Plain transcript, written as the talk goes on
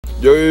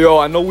Yo,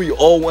 I know we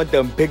all want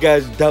them big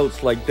ass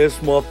delts like this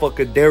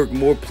motherfucker Derrick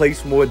More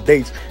Place More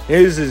Dates.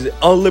 His is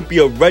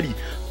Olympia ready.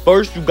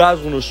 First, you guys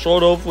want to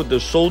start off with the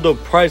shoulder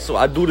press. So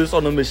I do this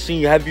on the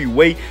machine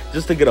heavyweight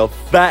just to get a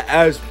fat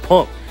ass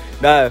pump.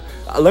 Now,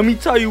 let me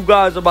tell you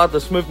guys about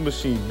the Smith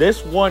machine.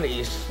 This one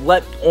is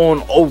slept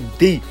on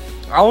OD.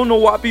 I don't know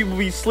why people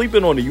be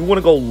sleeping on it. You want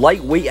to go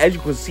lightweight. As you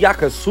can see, I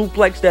can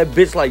suplex that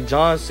bitch like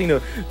John Cena.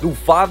 Do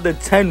 5 to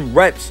 10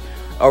 reps,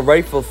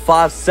 alright, for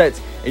 5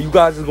 sets. And you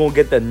guys are going to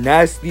get the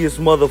nastiest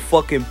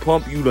motherfucking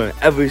pump you done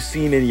ever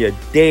seen in your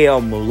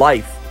damn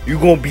life. You're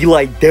going to be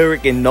like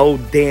Derrick in no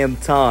damn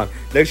time.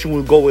 Next, you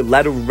want to go with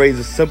lateral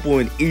raises, simple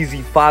and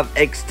easy,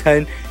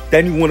 5x10.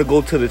 Then you want to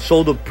go to the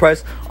shoulder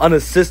press,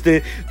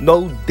 unassisted,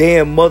 no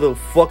damn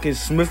motherfucking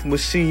Smith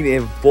machine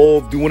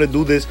involved. You want to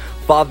do this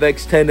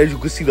 5x10, as you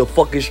can see the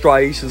fucking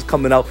striations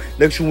coming out.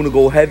 Next, you want to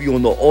go heavy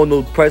on the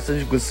Arnold press.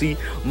 As you can see,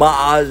 my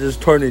eyes is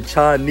turning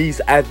Chinese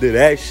after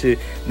that shit.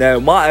 Now,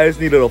 my ass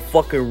needed a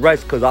fucking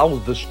rest because I was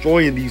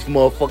destroying these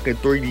motherfucking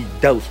 3D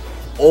delts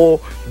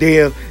all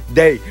damn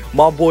day.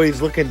 My boy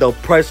is looking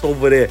depressed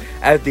over there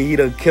after he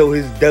done killed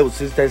his delts.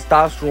 His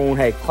testosterone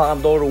had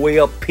climbed all the way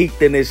up,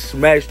 peaked, and it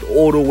smashed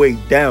all the way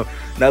down.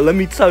 Now let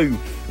me tell you,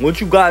 once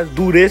you guys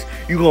do this,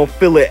 you're gonna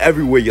feel it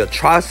everywhere. Your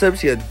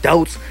triceps, your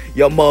delts,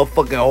 your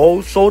motherfucking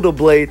whole shoulder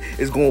blade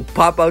is gonna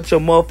pop out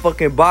your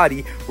motherfucking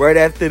body right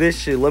after this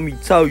shit. Let me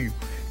tell you,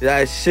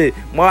 that shit,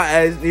 my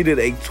ass needed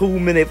a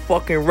 2-minute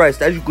fucking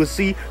rest. As you can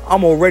see,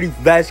 I'm already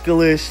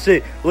vascular as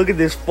shit. Look at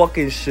this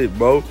fucking shit,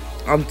 bro.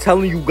 I'm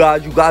telling you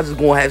guys is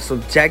gonna have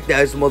some jacked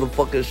ass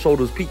motherfucking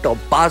shoulders. Pete the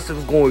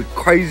biceps going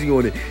crazy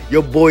on it.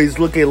 Your boy is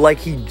looking like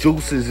he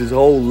juices his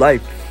whole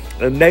life.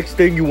 The next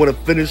thing, you want to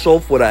finish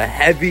off with a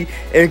heavy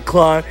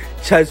incline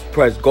chest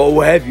press.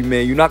 Go heavy,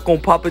 man. You're not gonna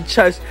pop a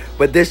chest,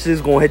 but this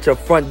is gonna hit your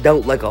front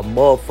delt like a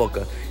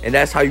motherfucker. And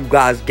that's how you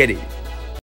guys get it.